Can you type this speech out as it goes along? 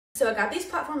So I got these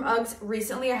platform Uggs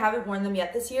recently. I haven't worn them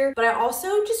yet this year, but I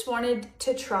also just wanted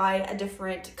to try a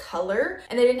different color,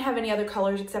 and they didn't have any other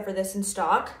colors except for this in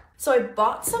stock. So I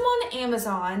bought some on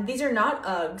Amazon. These are not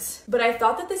Uggs, but I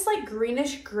thought that this like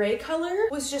greenish gray color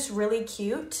was just really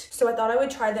cute. So I thought I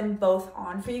would try them both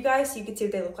on for you guys so you could see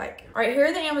what they look like. All right, here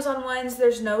are the Amazon ones.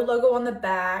 There's no logo on the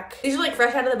back. These are like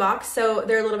fresh out of the box, so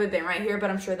they're a little bit bent right here,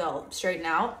 but I'm sure they'll straighten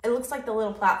out. It looks like the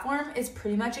little platform is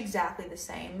pretty much exactly the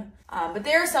same, but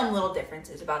there are some little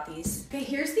differences about these. Okay,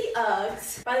 here's the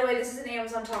Uggs. By the way, this is an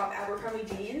Amazon top, Abercrombie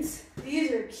jeans.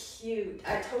 These are cute.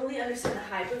 I totally understand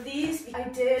the hype of these. I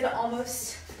did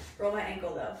almost roll my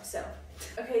ankle though, so.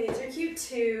 Okay, these are cute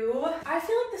too. I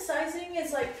feel like the sizing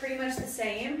is like pretty much the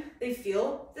same. They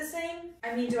feel the same.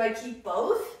 I mean, do I keep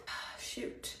both?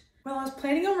 Shoot. Well, I was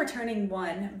planning on returning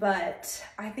one, but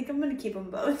I think I'm gonna keep them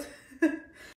both.